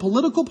form a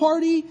political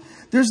party.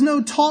 There's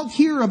no talk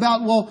here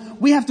about, well,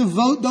 we have to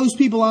vote those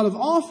people out of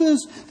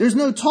office. There's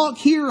no talk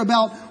here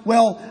about,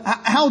 well,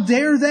 how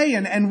dare they,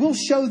 and we'll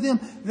show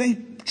them. They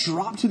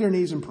drop to their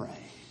knees and pray.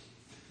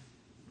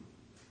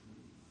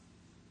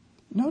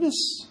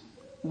 Notice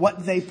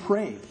what they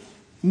pray.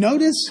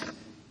 Notice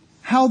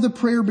how the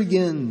prayer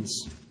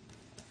begins.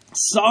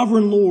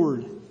 Sovereign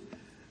Lord,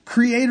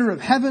 creator of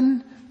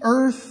heaven,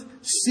 earth,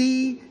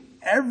 sea,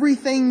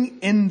 everything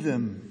in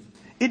them.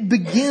 It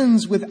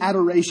begins with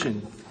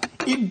adoration.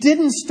 It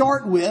didn't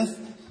start with,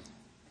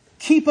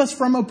 keep us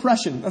from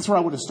oppression. That's where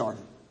I would have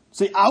started.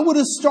 See, I would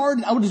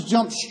have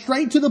jumped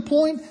straight to the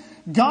point.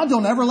 God,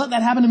 don't ever let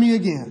that happen to me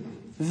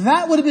again.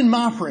 That would have been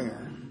my prayer.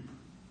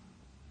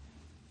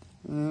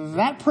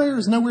 That prayer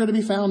is nowhere to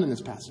be found in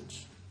this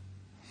passage.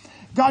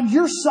 God,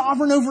 you're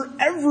sovereign over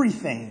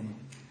everything.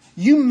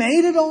 You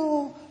made it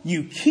all.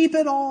 You keep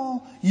it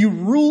all. You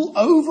rule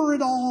over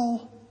it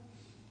all.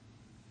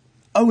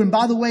 Oh, and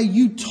by the way,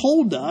 you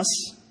told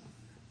us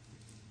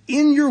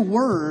in your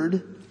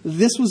word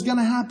this was going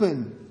to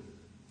happen.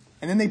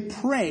 And then they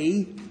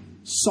pray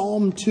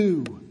Psalm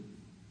 2.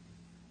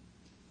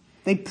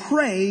 They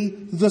pray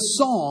the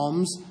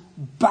Psalms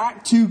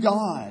back to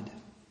God.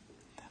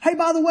 Hey,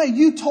 by the way,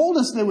 you told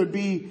us there would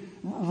be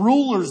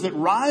rulers that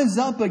rise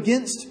up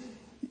against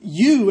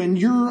you and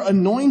your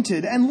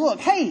anointed. And look,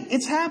 hey,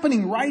 it's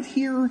happening right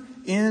here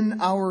in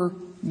our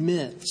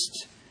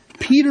midst.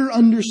 Peter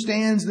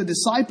understands, the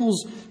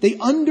disciples, they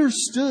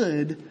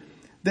understood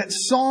that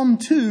Psalm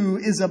 2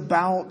 is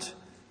about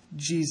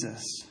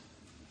Jesus.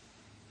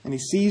 And he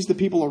sees the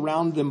people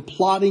around them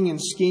plotting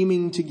and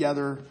scheming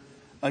together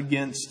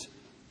against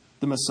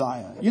the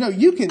Messiah. You know,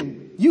 you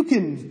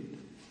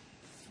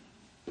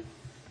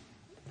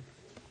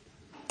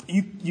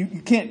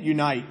can't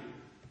unite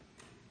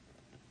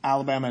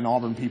Alabama and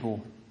Auburn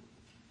people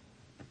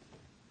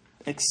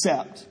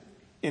except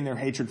in their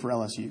hatred for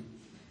LSU.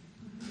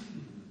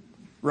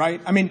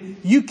 Right? I mean,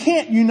 you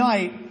can't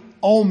unite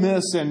Ole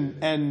Miss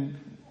and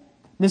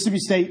Mississippi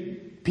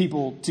State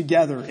people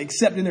together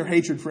except in their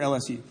hatred for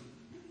LSU.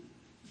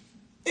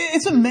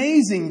 It's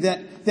amazing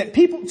that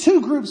people,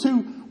 two groups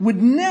who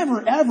would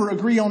never ever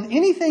agree on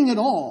anything at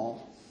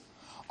all,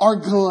 are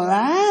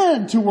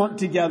glad to work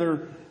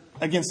together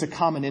against a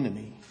common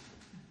enemy.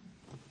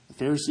 The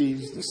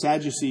Pharisees, the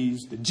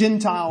Sadducees, the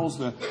Gentiles,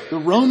 the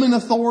Roman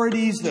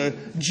authorities, the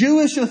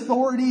Jewish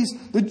authorities.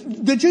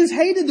 The Jews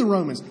hated the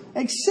Romans,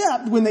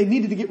 except when they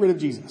needed to get rid of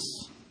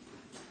Jesus.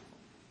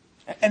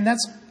 And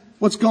that's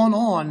what's gone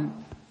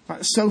on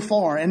so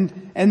far.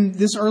 And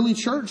this early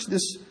church,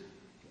 this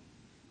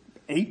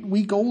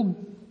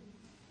 8-week-old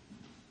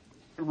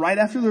right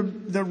after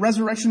the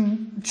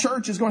resurrection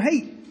church is going,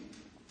 hey,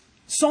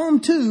 Psalm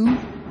 2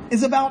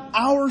 is about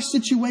our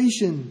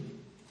situation.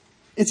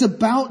 It's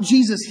about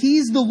Jesus.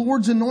 He's the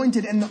Lord's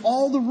anointed, and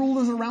all the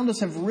rulers around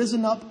us have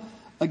risen up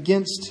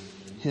against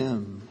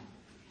him.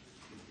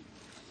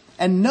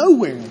 And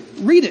nowhere,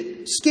 read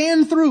it,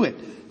 scan through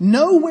it,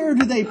 nowhere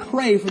do they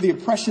pray for the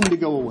oppression to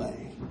go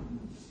away.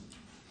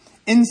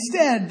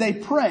 Instead, they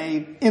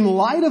pray, in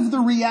light of the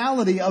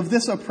reality of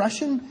this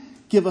oppression,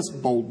 give us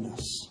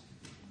boldness.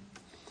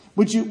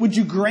 Would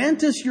you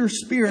grant us your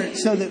Spirit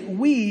so that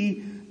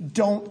we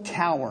don't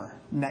cower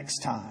next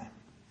time?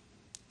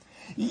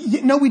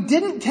 No, we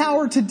didn't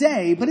cower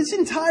today, but it's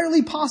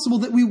entirely possible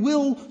that we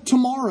will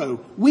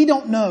tomorrow. We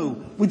don't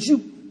know. Would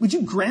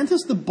you grant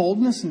us the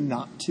boldness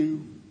not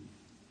to?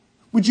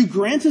 Would you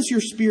grant us your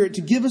Spirit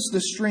to give us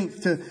the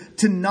strength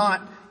to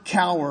not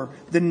cower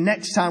the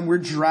next time we're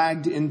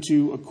dragged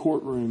into a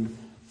courtroom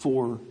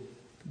for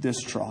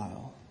this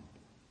trial?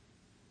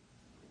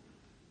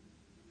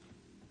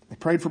 They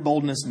prayed for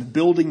boldness, and the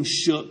building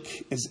shook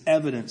as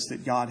evidence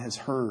that God has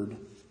heard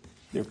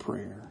their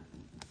prayer.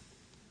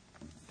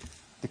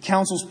 The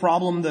council's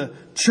problem, the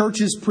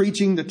church's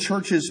preaching, the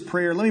church's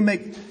prayer. Let me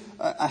make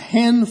a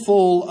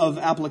handful of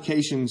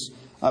applications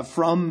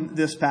from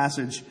this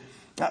passage.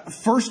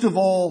 First of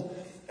all,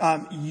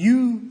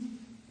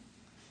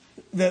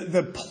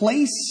 the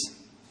place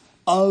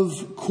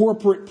of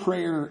corporate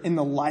prayer in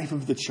the life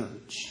of the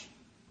church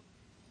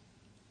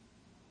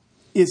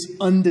is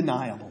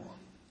undeniable.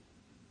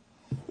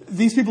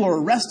 These people are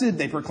arrested,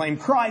 they proclaim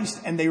Christ,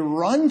 and they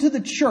run to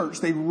the church,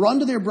 they run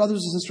to their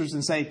brothers and sisters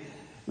and say,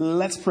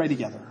 let's pray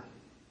together.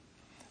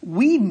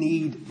 We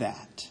need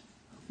that.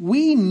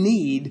 We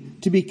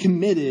need to be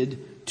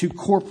committed to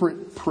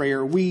corporate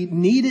prayer. We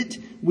need it.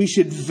 We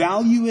should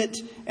value it.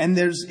 And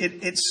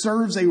it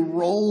serves a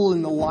role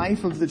in the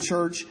life of the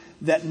church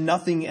that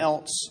nothing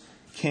else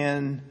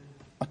can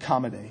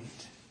accommodate.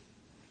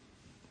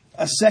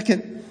 A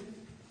second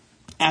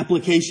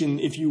application,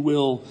 if you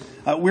will.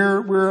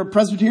 We're a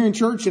Presbyterian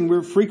church, and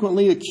we're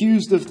frequently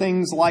accused of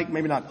things like,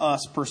 maybe not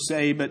us per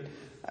se, but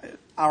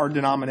our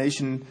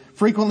denomination,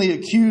 frequently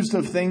accused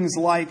of things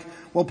like,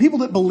 well, people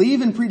that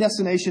believe in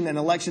predestination and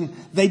election,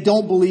 they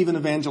don't believe in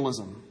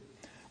evangelism.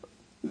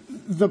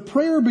 The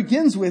prayer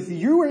begins with,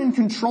 you are in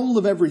control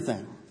of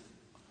everything.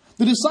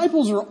 The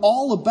disciples are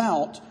all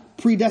about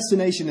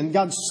predestination and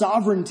God's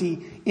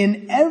sovereignty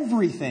in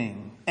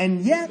everything.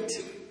 And yet,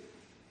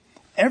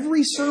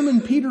 every sermon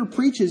Peter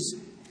preaches,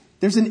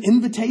 there's an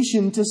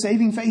invitation to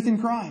saving faith in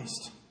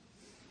Christ.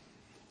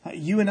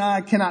 You and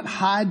I cannot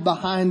hide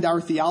behind our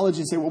theology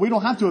and say, well, we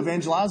don't have to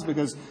evangelize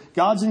because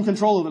God's in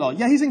control of it all.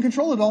 Yeah, He's in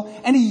control of it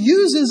all. And He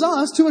uses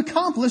us to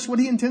accomplish what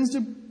He intends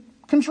to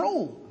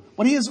control.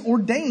 What He has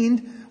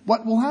ordained,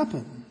 what will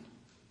happen.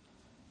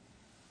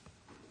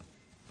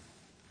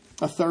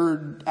 A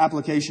third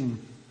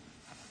application.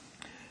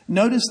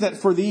 Notice that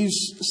for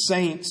these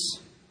saints,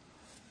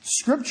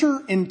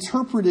 Scripture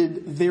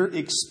interpreted their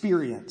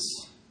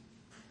experience,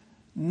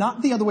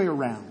 not the other way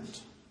around.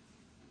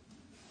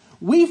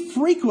 We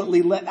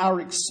frequently let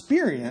our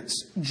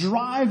experience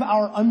drive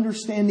our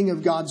understanding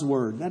of God's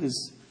Word. That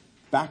is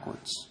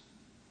backwards.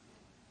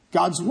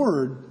 God's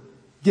Word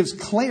gives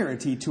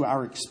clarity to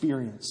our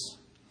experience.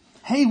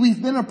 Hey,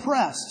 we've been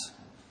oppressed.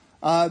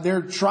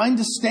 They're trying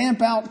to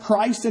stamp out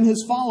Christ and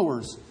His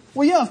followers.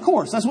 Well, yeah, of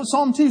course. That's what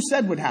Psalm 2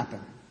 said would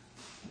happen.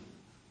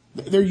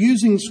 They're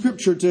using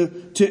Scripture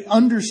to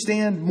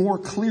understand more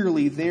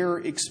clearly their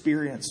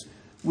experience.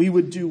 We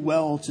would do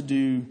well to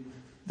do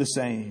the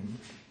same.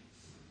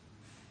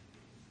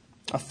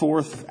 A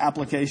fourth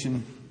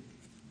application.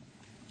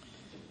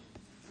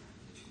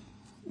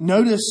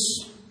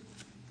 Notice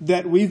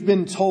that we've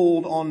been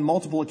told on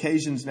multiple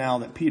occasions now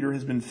that Peter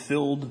has been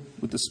filled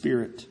with the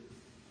Spirit.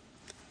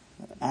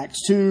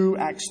 Acts 2,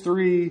 Acts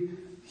 3,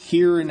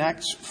 here in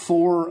Acts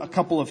 4 a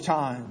couple of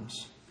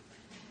times.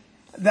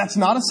 That's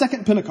not a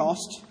second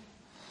Pentecost.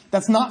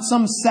 That's not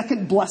some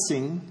second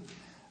blessing.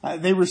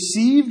 They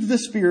received the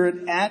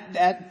Spirit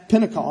at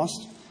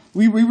Pentecost.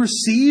 We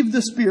receive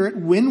the Spirit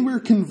when we're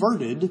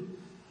converted.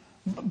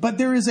 But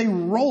there is a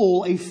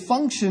role, a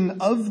function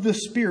of the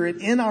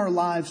Spirit in our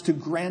lives to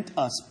grant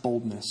us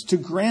boldness, to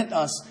grant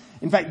us.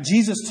 In fact,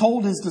 Jesus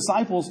told His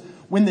disciples,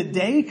 when the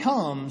day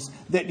comes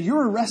that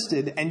you're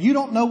arrested and you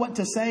don't know what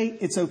to say,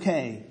 it's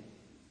okay.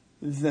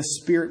 The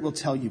Spirit will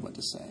tell you what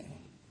to say.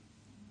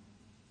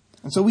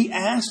 And so we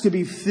ask to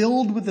be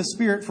filled with the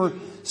Spirit for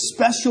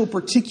special,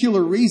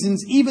 particular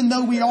reasons, even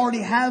though we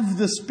already have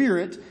the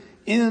Spirit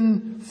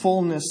in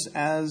fullness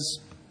as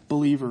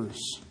believers.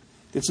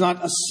 It's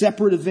not a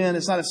separate event.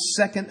 It's not a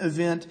second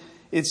event.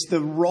 It's the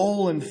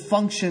role and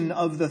function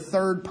of the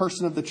third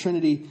person of the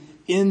Trinity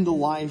in the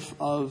life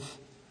of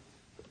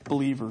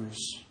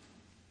believers.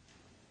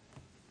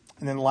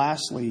 And then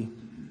lastly,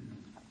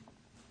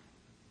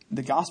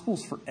 the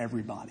gospel's for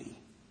everybody.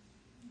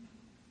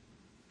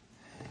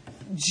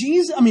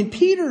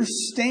 Peter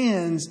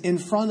stands in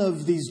front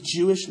of these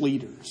Jewish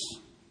leaders,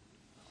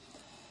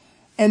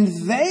 and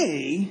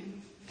they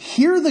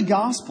hear the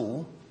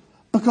gospel,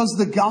 because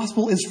the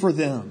gospel is for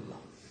them.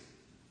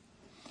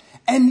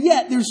 And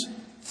yet there's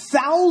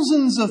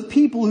thousands of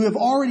people who have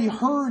already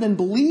heard and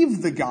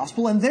believed the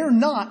gospel, and they're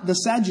not the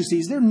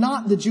Sadducees. They're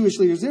not the Jewish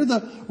leaders. They're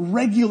the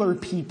regular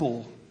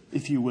people,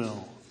 if you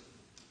will.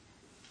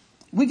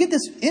 We get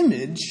this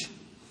image,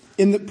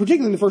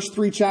 particularly in the first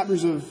three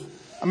chapters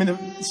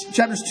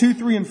chapters 2,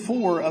 3, and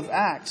 4 of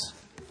Acts.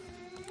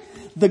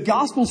 The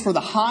gospel's for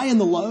the high and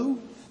the low,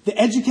 the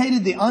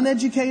educated, the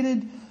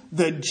uneducated,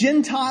 the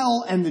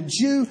Gentile and the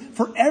Jew,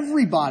 for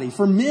everybody,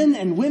 for men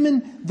and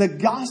women. The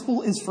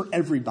gospel is for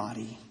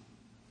everybody.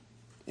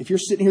 If you're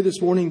sitting here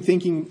this morning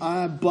thinking,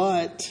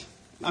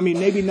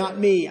 maybe not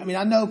me. I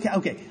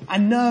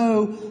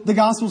know the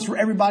gospel's for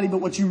everybody, but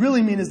what you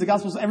really mean is the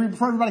gospel's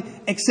for everybody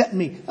except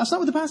me. That's not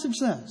what the passage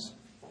says.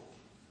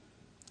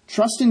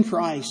 Trust in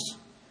Christ.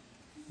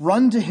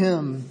 Run to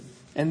Him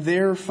and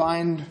there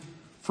find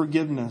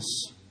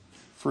forgiveness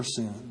for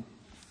sin.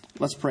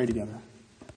 Let's pray together.